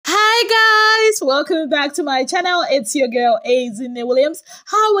welcome back to my channel. It's your girl Azine Williams.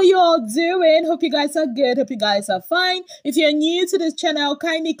 How are you all doing? Hope you guys are good. Hope you guys are fine. If you're new to this channel,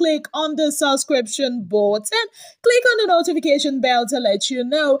 kindly click on the subscription button. Click on the notification bell to let you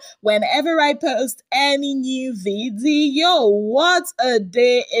know whenever I post any new video. What a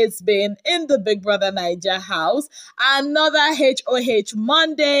day it's been in the Big Brother Naija house. Another HOH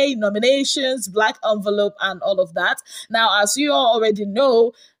Monday, nominations, black envelope, and all of that. Now, as you all already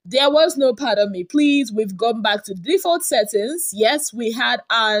know, there was no pardon me, please. We've gone back to default settings. Yes, we had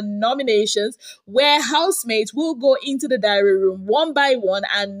our nominations where housemates will go into the diary room one by one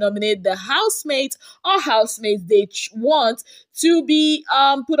and nominate the housemate or housemates they want to be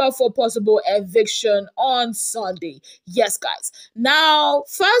put up for possible eviction on Sunday. Yes, guys. Now,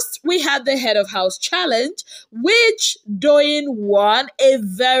 first, we had the head of house challenge, which Doyin won. A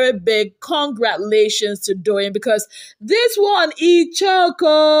very big congratulations to Doyin because this one,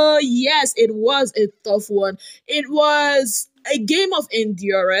 Ichoko. Yes, it was a tough one. It was a game of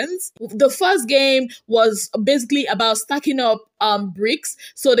endurance. The first game was basically about stacking up bricks.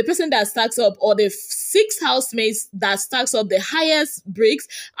 So the person that stacks up, or the 6 housemates that stacks up the highest bricks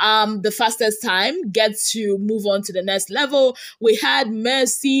the fastest time, gets to move on to the next level. We had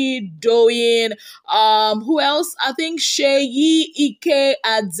Mercy, Doyin, who else? I think Sheyi, Ike,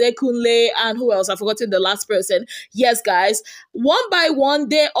 Adekunle, and who else? I've forgotten the last person. Yes, guys. One by one,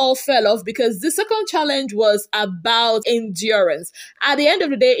 they all fell off because the second challenge was about endurance. At the end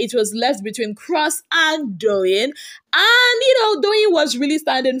of the day, it was left between Cross and Doyin. And, Doyin was really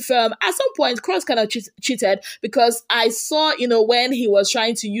standing firm. At some point, Cross kind of cheated because I saw, when he was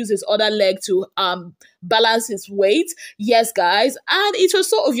trying to use his other leg to balance his weight. Yes, guys. And it was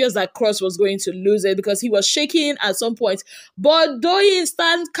so obvious that Cross was going to lose it because he was shaking at some point. But Doyin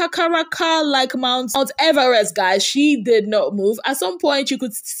stand kakaraka like Mount Everest, guys. She did not move. At some point, you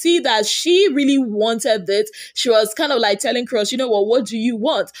could see that she really wanted it. She was kind of like telling Cross, what do you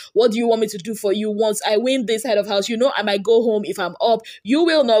want? What do you want me to do for you once I win this head of house? I might go home if I'm up. You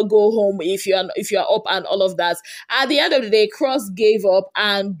will not go home if you're up and all of that. At the end of the day, Cross gave up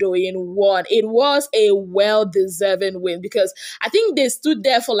and Doyin won. It was a well-deserving win because I think they stood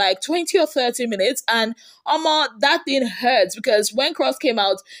there for like 20 or 30 minutes and that thing hurts because when Cross came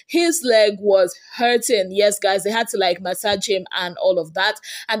out, his leg was hurting. Yes, guys, they had to like massage him and all of that.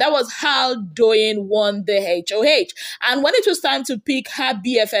 And that was how Doyin won the HOH. And when it was time to pick her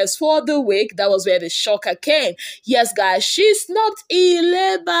BFFs for the week, that was where the shocker came. Yes, guys, she snubbed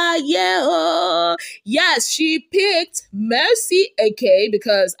Ilebaye. Yes, she picked Mercy, aka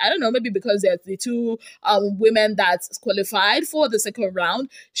because, I don't know, maybe because they're the 2 women that qualified for the second round.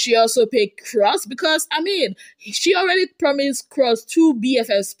 She also picked Cross because, she already promised Cross 2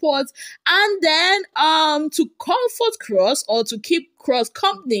 BFF spots, and then to comfort Cross or to keep Cross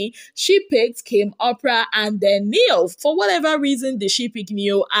company, she picked Kim Opera and then Neil. For whatever reason did she pick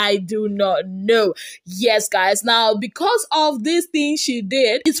Neil, I do not know. Yes, guys. Now, because of this thing she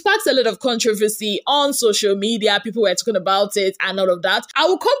did, it sparked a lot of controversy on social media. People were talking about it and all of that. I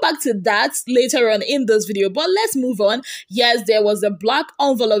will come back to that later on in this video, but let's move on. Yes, there was a black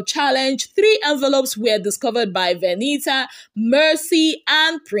envelope challenge. 3 envelopes were discovered by Venita, Mercy,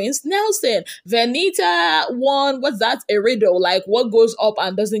 and Prince Nelson. Venita won, what's that? A riddle, like what goes up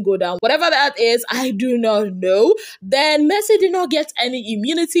and doesn't go down. Whatever that is, I do not know. Then Mercy did not get any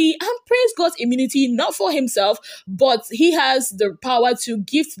immunity and Prince got immunity, not for himself, but he has the power to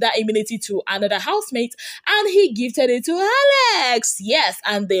gift that immunity to another housemate and he gifted it to Alex. Yes,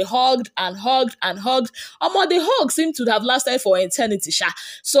 and they hugged and hugged and hugged. The hug seemed to have lasted for eternity.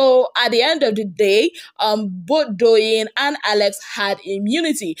 So at the end of the day, both Doyin and Alex had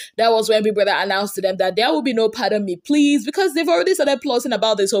immunity. That was when Big Brother announced to them that there will be no pardon me please because they've already started plotting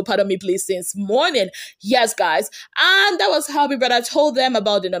about this whole pardon me please since morning. Yes, guys. And that was how Big Brother told them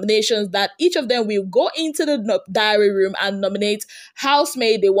about the nominations, that each of them will go into the diary room and nominate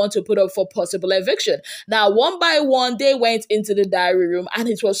housemate they want to put up for possible eviction. Now, one by one, they went into the diary room and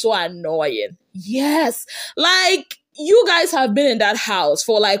it was so annoying. Yes, like, you guys have been in that house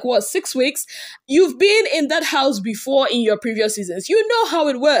for like, 6 weeks? You've been in that house before in your previous seasons. You know how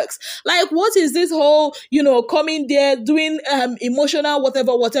it works. Like, what is this whole, coming there, doing emotional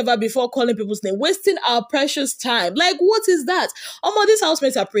whatever before calling people's name, wasting our precious time? Like, what is that? These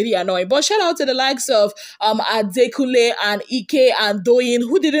housemates are pretty annoying. But shout out to the likes of Adekunle and Ike and Doyin,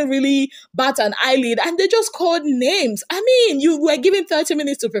 who didn't really bat an eyelid and they just called names. You were given 30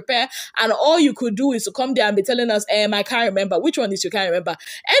 minutes to prepare and all you could do is to come there and be telling us, them. I can't remember. Which one is you can't remember?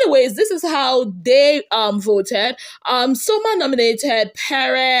 Anyways, this is how they voted. Soma nominated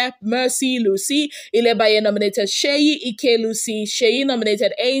Pere, Mercy, Lucy. Ilebaye nominated Sheyi, Ike, Lucy. Sheyi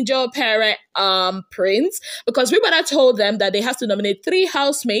nominated Angel, Pere, Prince. Because we better told them that they have to nominate 3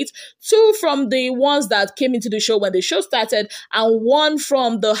 housemates, 2 from the ones that came into the show when the show started, and 1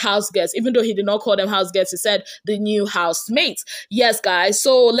 from the house guests. Even though he did not call them house guests, he said the new housemates. Yes, guys.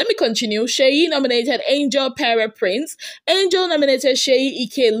 So let me continue. Sheyi nominated Angel, Pere, Prince. Angel nominated Sheyi,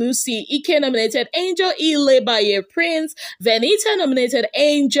 Ike, Lucy. Ike nominated Angel, Ilebaye, Prince. Venita nominated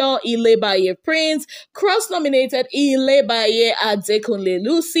Angel, Ilebaye, Prince. Cross nominated Ilebaye, Adekunle,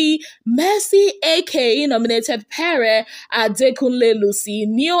 Lucy. Mercy AK nominated Pere, Adekunle, Lucy.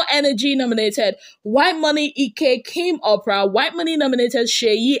 Neo Energy nominated White Money, Ike, Kim Opera. White Money nominated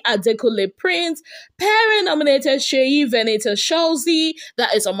Sheyi, Adekunle, Prince. Pere nominated Sheyi, Venita, Shozi.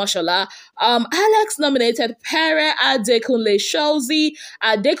 That is a mashallah. Alex nominated Pere, Adekunle, Shozi.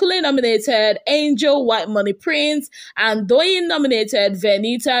 Adekunle nominated Angel, White Money, Prince. And Doyin nominated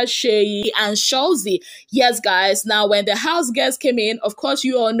Venita, Sheyi, and Shozi. Yes, guys. Now, when the house guests came in, of course,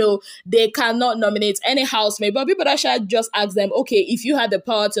 you all know they cannot nominate any housemate. But people that should just ask them, okay, if you had the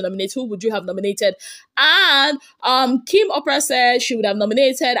power to nominate, who would you have nominated? And Kim Opera said she would have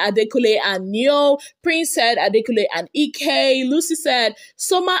nominated Adekunle and Neo. Prince said Adekunle and Ike. Lucy said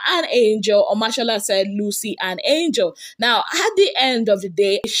Soma and Angel. Omashola said Lucy and Angel. Now, at the end of the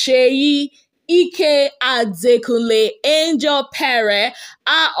day, Sheyi, Ike, Adekunle, Angel, Pere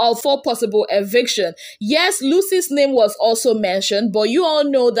are all for possible eviction. Yes, Lucy's name was also mentioned, but you all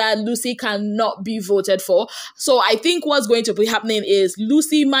know that Lucy cannot be voted for. So I think what's going to be happening is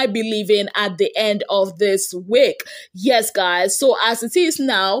Lucy might be leaving at the end of this week. Yes, guys. So as it is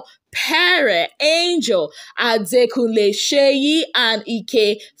now, Pere, Angel, Adekunle, Sheyi, and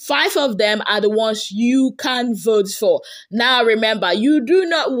Ike, 5 of them are the ones you can vote for. Now remember, you do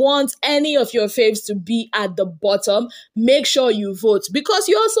not want any of your faves to be at the bottom. Make sure you vote, because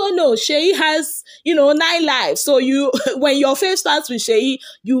you also know Sheyi has, 9 lives. So when your fave starts with Sheyi,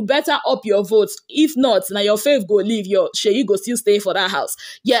 you better up your votes. If not, now your fave go leave, your Sheyi go still stay for that house.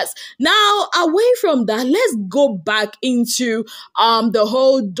 Yes. Now, away from that, let's go back into the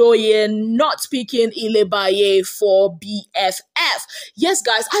whole Doyin not picking Ilebaye for BFF. Yes,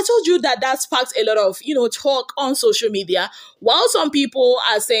 guys, I told you that sparked a lot of, talk on social media. While some people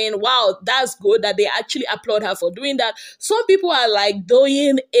are saying, wow, that's good that they actually applaud her for doing that, some people are like,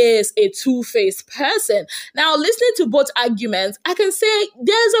 Doyin is a two-faced person. Now, listening to both arguments, I can say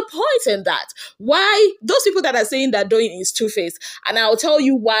there's a point in that. Why? Those people that are saying that Doyin is two-faced, and I'll tell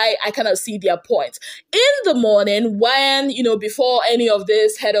you why I cannot see their point. In the morning, when, before any of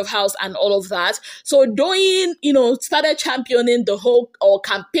this head of house and all of that, so Doyin, started championing the whole, or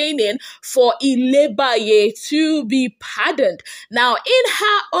campaigning for Ilebaye to be pardoned. Now, in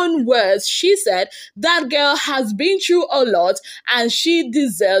her own words, she said that girl has been through a lot and she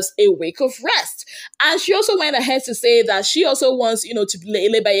deserves a week of rest. And she also went ahead to say that she also wants, to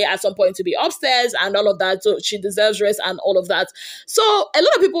Ilebaye at some point to be upstairs and all of that. So she deserves rest and all of that. So a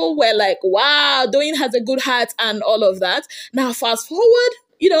lot of people were like, wow, Doyin has a good heart and all of that. Now, fast forward,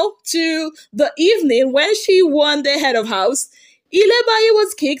 to the evening when she won the head of house, Ilebaye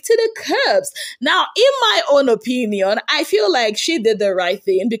was kicked to the curbs. Now, in my own opinion, I feel like she did the right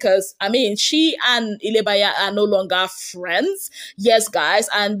thing because, she and Ilebaye are no longer friends. Yes, guys,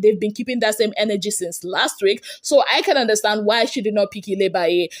 and they've been keeping that same energy since last week. So I can understand why she did not pick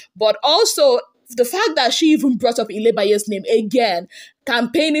Ilebaye. But also, the fact that she even brought up Ilebaye's name again,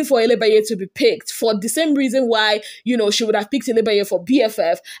 campaigning for Ilebaye to be picked for the same reason why, she would have picked Ilebaye for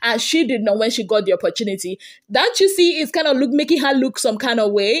BFF, and she did not when she got the opportunity. Don't you see, it's kind of making her look some kind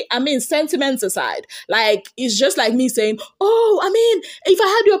of way? Sentiments aside, like, it's just like me saying, oh, if I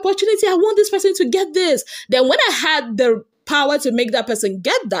had the opportunity, I want this person to get this. Then when I had the power to make that person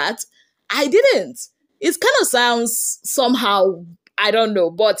get that, I didn't. It kind of sounds somehow, I don't know,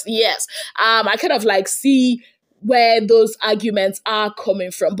 but yes, I kind of see where those arguments are coming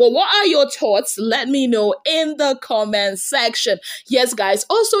from. But what are your thoughts? Let me know in the comment section. Yes, guys.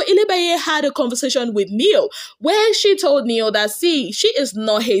 Also, Ilebaye had a conversation with Neo where she told Neo that, see, she is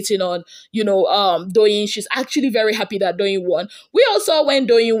not hating on, Doyin. She's actually very happy that Doyin won. We all saw when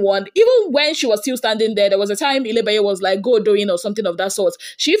Doyin won, even when she was still standing there was a time Ilebaye was like, go Doyin or something of that sort.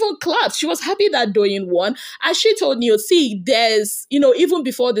 She even clapped. She was happy that Doyin won. And she told Neo, see, there's, even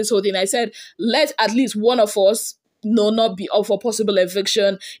before this whole thing, I said, let at least one of us not be up for possible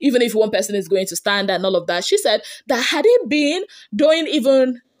eviction, even if one person is going to stand and all of that. She said that had it been Doyin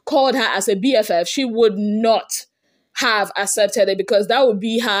even called her as a BFF, she would not have accepted it because that would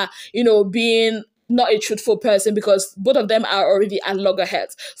be her, being not a truthful person because both of them are already at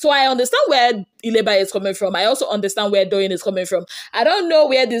loggerheads. So I understand where Ilebaye is coming from. I also understand where Doyin is coming from. I don't know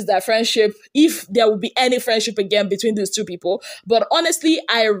where their friendship, if there will be any friendship again between these two people, but honestly,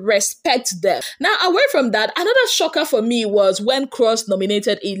 I respect them. Now, away from that, another shocker for me was when Cross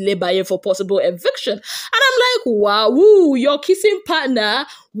nominated Ilebaye for possible eviction. And I'm like, wow, woo, your kissing partner,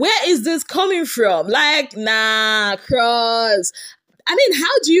 where is this coming from? Like, nah, Cross. I mean,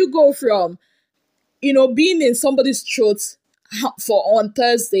 how do you go from, being in somebody's throat for on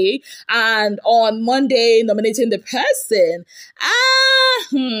Thursday and on Monday nominating the person?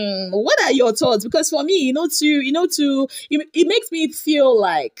 What are your thoughts? Because for me, it makes me feel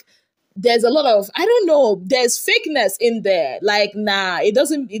like there's a lot of, I don't know, there's fakeness in there. Like, nah, it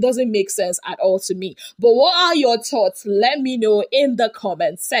doesn't make sense at all to me. But what are your thoughts? Let me know in the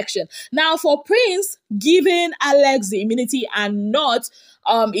comment section. Now, for Prince giving Alex the immunity and not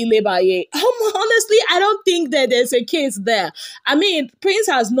Ilebaye, honestly, I don't think that there's a case there. I mean, Prince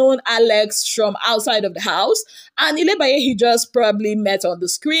has known Alex from outside of the house, and Ilebaye he just probably met on the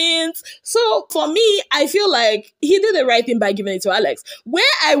screens. So for me, I feel like he did the right thing by giving it to Alex. Where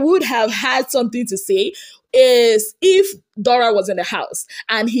I would have had something to say is if Dora was in the house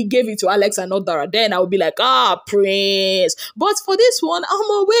and he gave it to Alex and not Dora, then I would be like, Prince. But for this one,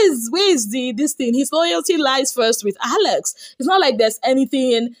 where's this thing? His loyalty lies first with Alex. It's not like there's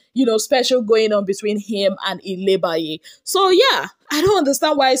anything, special going on between him and Ilebaye. So yeah, I don't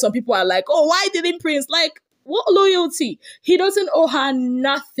understand why some people are like, why didn't Prince? Like, what loyalty? He doesn't owe her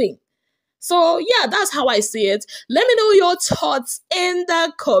nothing. So yeah, that's how I see it. Let me know your thoughts in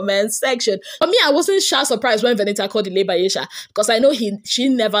the comment section. For me, I wasn't surprised when Venita called Ilebaye because I know she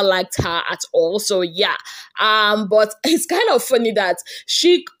never liked her at all. So yeah, but it's kind of funny that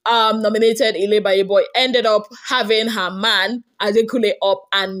she nominated Ilebaye, but ended up having her man Adekunle up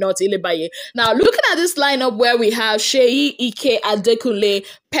and not Ilebaye. Now, looking at this lineup where we have Seyi, Ike, Adekunle,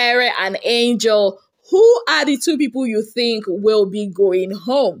 Pere, and Angel, who are the two people you think will be going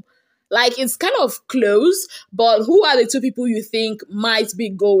home? Like, it's kind of close, but who are the two people you think might be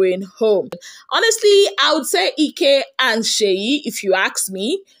going home? Honestly, I would say Ike and Seyi, if you ask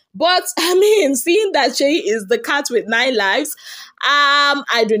me. But, I mean, seeing that Seyi is the cat with 9 lives,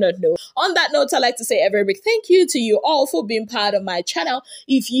 I do not know. On that note, I'd like to say a very big thank you to you all for being part of my channel.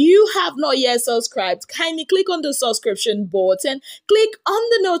 If you have not yet subscribed, kindly click on the subscription button, click on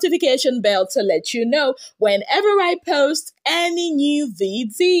the notification bell to let you know whenever I post any new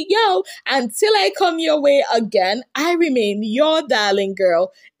video. Until I come your way again, I remain your darling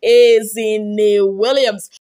girl, Izzy Williams.